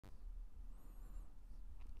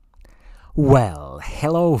Well,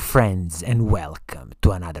 hello friends and welcome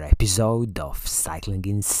to another episode of Cycling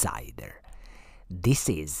Insider. This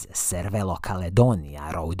is Cervelo Caledonia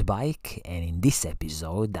road bike, and in this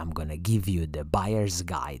episode I'm gonna give you the buyer's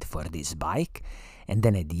guide for this bike, and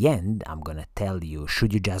then at the end I'm gonna tell you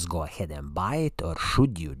should you just go ahead and buy it or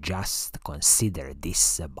should you just consider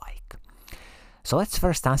this bike. So let's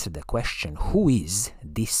first answer the question, who is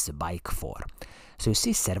this bike for? So you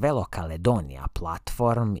see, Cervelo Caledonia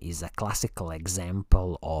platform is a classical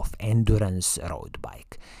example of endurance road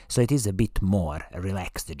bike. So it is a bit more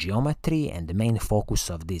relaxed geometry, and the main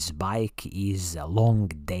focus of this bike is long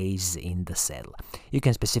days in the saddle. You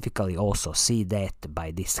can specifically also see that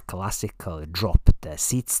by this classical dropped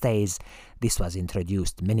seat stays. This was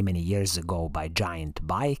introduced many years ago by Giant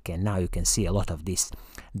Bike, and now you can see a lot of this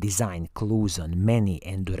design clues on many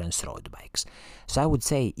endurance road bikes. So I would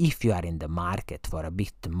say if you are in the market for a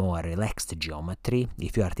bit more relaxed geometry,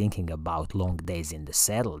 if you are thinking about long days in the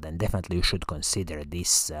saddle, then definitely you should consider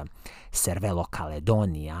this Cervelo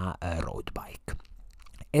Caledonia road bike.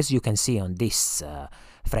 As you can see on this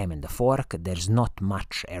frame and the fork, there's not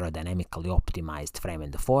much aerodynamically optimized frame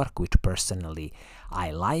and the fork, which personally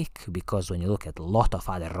I like, because when you look at a lot of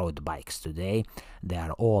other road bikes today, they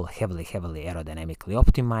are all heavily aerodynamically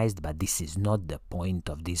optimized, but this is not the point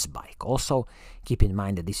of this bike. Also, keep in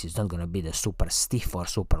mind that this is not going to be the super stiff or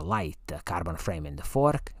super light carbon frame and the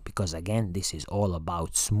fork, because again, this is all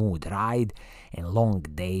about smooth ride and long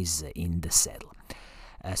days in the saddle.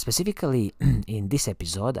 Specifically, in this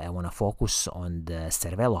episode, I want to focus on the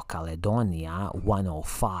Cervelo Caledonia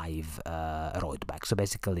 105 road bike. So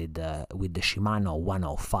basically, with the Shimano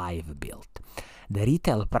 105 build. The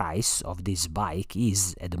retail price of this bike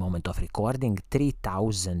is, at the moment of recording,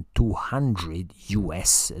 $3,200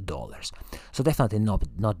 US. So definitely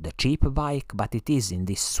not the cheap bike, but it is in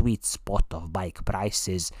this sweet spot of bike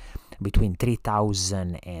prices between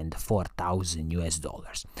 $3,000 and $4,000 US.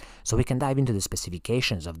 So we can dive into the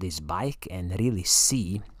specifications of this bike and really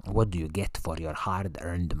see what do you get for your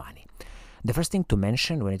hard-earned money. The first thing to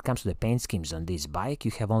mention when it comes to the paint schemes on this bike,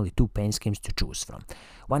 you have only two paint schemes to choose from.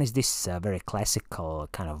 One is this very classical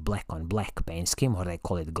kind of black on black paint scheme, or they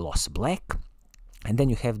call it gloss black. And then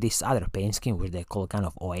you have this other paint scheme which they call kind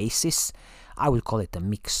of oasis. I would call it a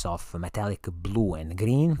mix of metallic blue and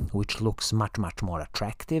green, which looks much more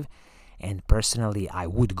attractive. And personally, I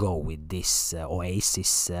would go with this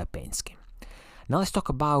oasis paint scheme. Now let's talk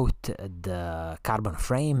about the carbon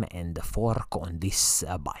frame and the fork on this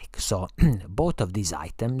bike. So both of these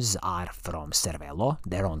items are from Cervelo,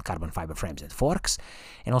 their own carbon fiber frames and forks.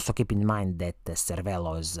 And also keep in mind that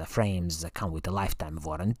Cervelo's frames come with a lifetime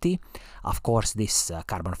warranty. Of course, this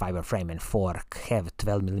carbon fiber frame and fork have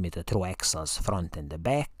 12mm through axles front and the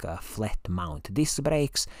back, flat mount disc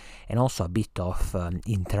brakes, and also a bit of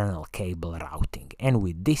internal cable routing. And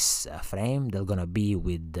with this frame, they're gonna be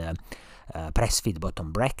with press fit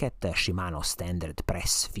bottom bracket, Shimano standard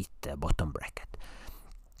press fit bottom bracket.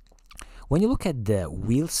 When you look at the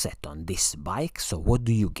wheel set on this bike, so what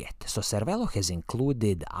do you get? So Cervelo has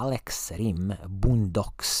included Alex Rim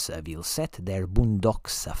Boondocks wheel set, their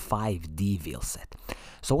Boondocks 5D wheel set.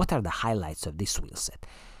 So what are the highlights of this wheel set?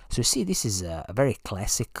 So you see, this is a very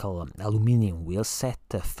classical aluminum wheel set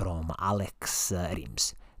from Alex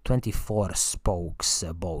Rims. 24 spokes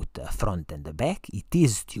both front and the back. It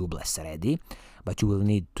is tubeless ready, but you will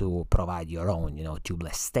need to provide your own,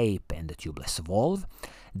 tubeless tape and the tubeless valve.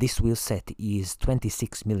 This wheel set is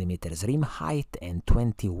 26mm rim height and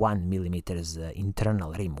 21mm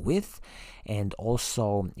internal rim width, and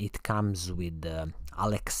also it comes with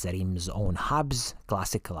Alex Rim's own hubs,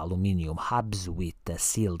 classical aluminum hubs with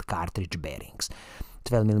sealed cartridge bearings.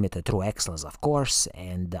 12mm through axles, of course,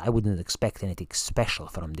 and I wouldn't expect anything special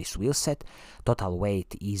from this wheel set. Total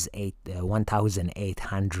weight is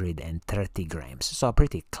 1,830 grams. So a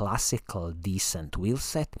pretty classical, decent wheel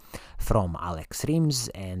set from Alex Rims,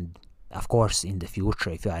 and of course, in the future,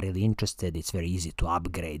 if you are really interested, it's very easy to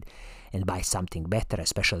upgrade and buy something better,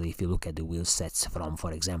 especially if you look at the wheel sets from,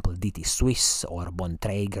 for example, DT Swiss or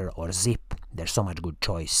Bontrager or Zip. There's so much good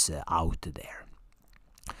choice out there.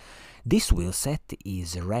 This wheel set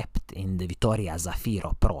is wrapped in the Vittoria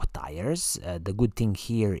Zafiro Pro tires. The good thing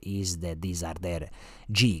here is that these are their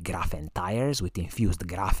G graphene tires with infused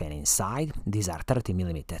graphene inside. These are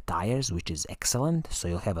 30mm tires, which is excellent, so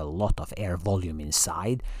you'll have a lot of air volume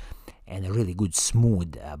inside and a really good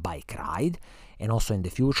smooth bike ride. And also in the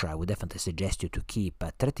future, I would definitely suggest you to keep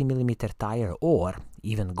a 30mm tire or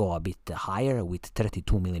even go a bit higher with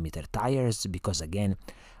 32mm tires, because again,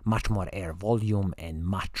 much more air volume and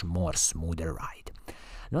much more smoother ride.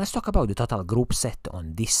 Now let's talk about the total group set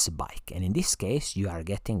on this bike, and in this case you are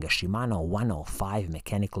getting a Shimano 105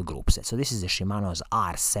 mechanical group set. So this is the Shimano's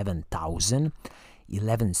R7000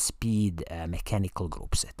 11-speed mechanical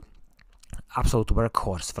group set. Absolute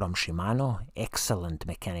workhorse from Shimano, excellent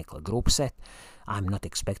mechanical group set. I'm not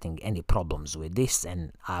expecting any problems with this,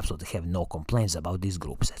 and I absolutely have no complaints about this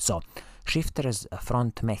group set. So shifters,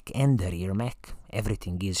 front mech and the rear mech,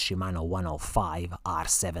 everything is Shimano 105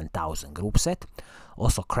 R7000 group set.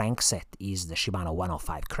 Also crankset is the Shimano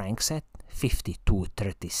 105 crankset,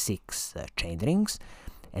 5236 chain rings,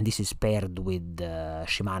 and this is paired with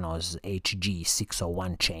Shimano's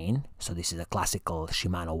HG601 chain. So this is a classical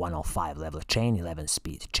Shimano 105 level chain,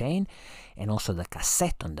 11-speed chain, and also the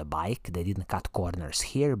cassette on the bike. They didn't cut corners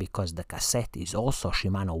here because the cassette is also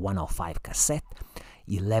Shimano 105 cassette,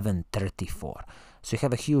 1134. So you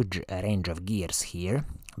have a huge range of gears here,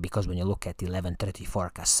 because when you look at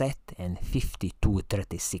 1134 cassette and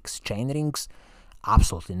 5236 chain rings,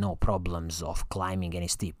 absolutely no problems of climbing any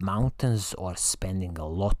steep mountains or spending a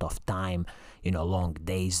lot of time, long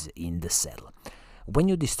days in the saddle. When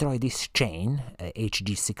you destroy this chain,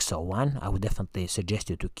 HG601, I would definitely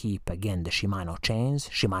suggest you to keep again the Shimano chains,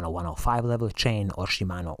 Shimano 105 level chain or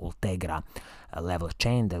Shimano Ultegra level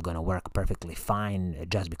chain. They're going to work perfectly fine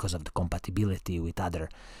just because of the compatibility with other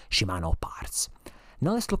Shimano parts.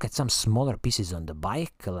 Now let's look at some smaller pieces on the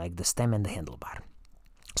bike, like the stem and the handlebar.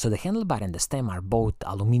 So the handlebar and the stem are both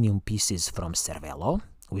aluminum pieces from Cervelo,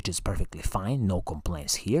 which is perfectly fine, no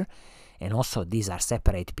complaints here. And also these are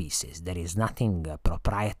separate pieces. There is nothing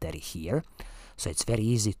proprietary here, so it's very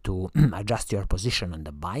easy to adjust your position on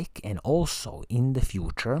the bike. And also in the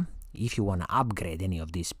future, if you want to upgrade any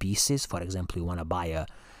of these pieces, for example, you want to buy a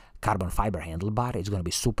carbon fiber handlebar, it's going to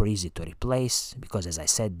be super easy to replace because, as I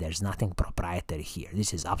said, there's nothing proprietary here.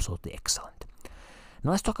 This is absolutely excellent.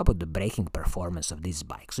 Now let's talk about the braking performance of this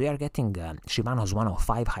bike. So you are getting Shimano's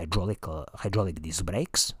 105 hydraulic disc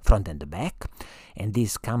brakes, front and the back, and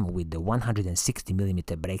these come with the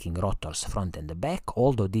 160mm braking rotors front and the back,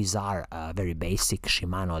 although these are very basic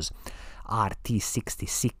Shimano's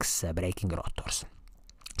RT66 braking rotors.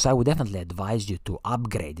 So I would definitely advise you to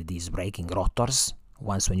upgrade these braking rotors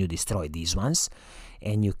once when you destroy these ones,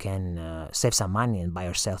 and you can save some money and buy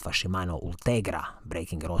yourself a Shimano Ultegra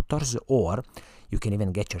braking rotors, or you can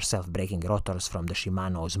even get yourself braking rotors from the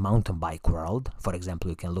Shimano's mountain bike world. For example,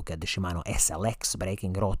 you can look at the Shimano SLX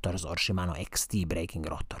braking rotors or Shimano XT braking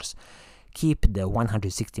rotors. Keep the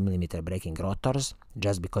 160mm braking rotors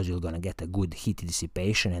just because you're going to get a good heat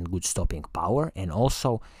dissipation and good stopping power. And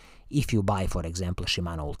also, if you buy, for example,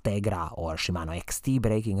 Shimano Ultegra or Shimano XT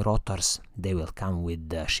braking rotors, they will come with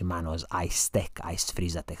the Shimano's Ice Tech Ice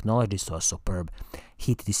Freezer technology, so a superb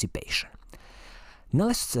heat dissipation. Now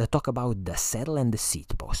let's talk about the saddle and the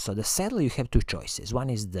seat post. So the saddle, you have two choices. One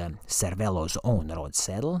is the Cervelo's own road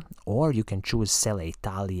saddle, or you can choose Selle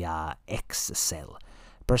Italia X saddle.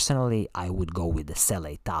 Personally, I would go with the Selle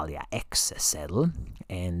Italia X saddle,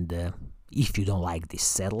 and if you don't like this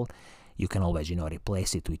saddle, you can always,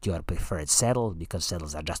 replace it with your preferred saddle, because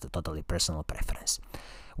saddles are just a totally personal preference.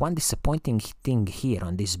 One disappointing thing here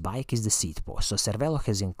on this bike is the seat post. So Cervelo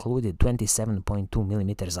has included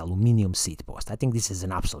 27.2mm aluminum seat post. I think this is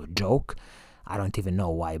an absolute joke. I don't even know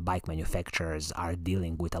why bike manufacturers are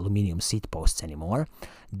dealing with aluminum seat posts anymore.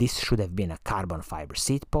 This should have been a carbon fiber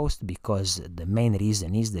seat post, because the main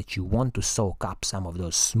reason is that you want to soak up some of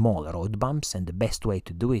those small road bumps, and the best way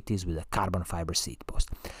to do it is with a carbon fiber seat post.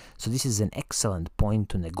 So this is an excellent point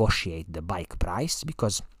to negotiate the bike price,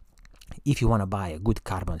 because if you want to buy a good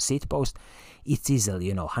carbon seat post, it's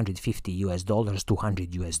easily, $150 US,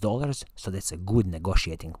 $200 US, so that's a good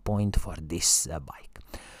negotiating point for this bike.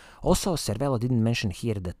 Also, Cervelo didn't mention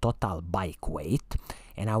here the total bike weight,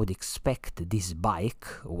 and I would expect this bike,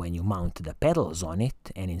 when you mount the pedals on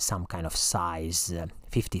it, and in some kind of size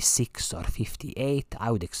 56 or 58,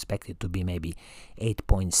 I would expect it to be maybe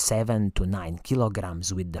 8.7 to 9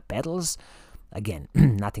 kilograms with the pedals. Again,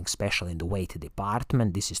 nothing special in the weight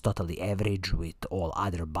department. This is totally average with all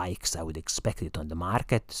other bikes I would expect it on the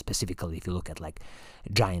market. Specifically, if you look at like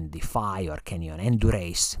Giant Defy or Canyon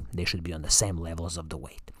Endurace, they should be on the same levels of the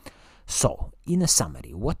weight. So, in a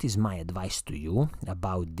summary, what is my advice to you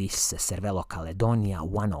about this Cervelo Caledonia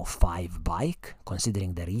 105 bike,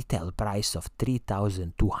 considering the retail price of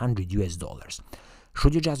 $3,200 US?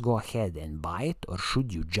 Should you just go ahead and buy it, or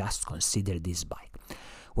should you just consider this bike?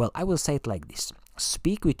 Well, I will say it like this.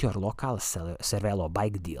 Speak with your local Cervelo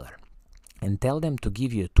bike dealer. and tell them to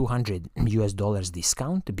give you $200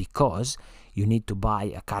 discount because you need to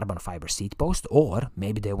buy a carbon fiber seat post, or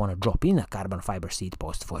maybe they want to drop in a carbon fiber seat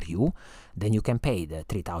post for you. Then you can pay the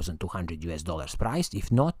 $3,200 price.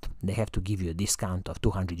 If not, they have to give you a discount of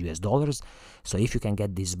 $200. So if you can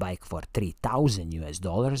get this bike for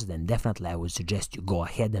 $3,000, then definitely I would suggest you go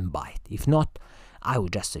ahead and buy it. If not, I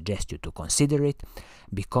would just suggest you to consider it,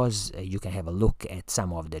 because you can have a look at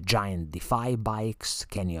some of the Giant Defy bikes,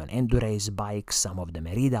 Canyon Endurace bikes, some of the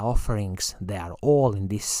Merida offerings. They are all in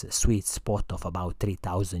this sweet spot of about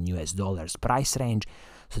 $3,000 price range,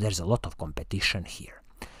 so there's a lot of competition here.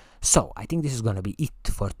 So I think this is going to be it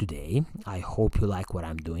for today. I hope you like what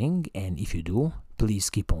I'm doing, and if you do,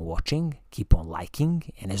 please keep on watching, keep on liking,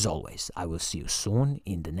 and as always, I will see you soon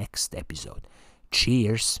in the next episode.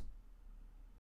 Cheers!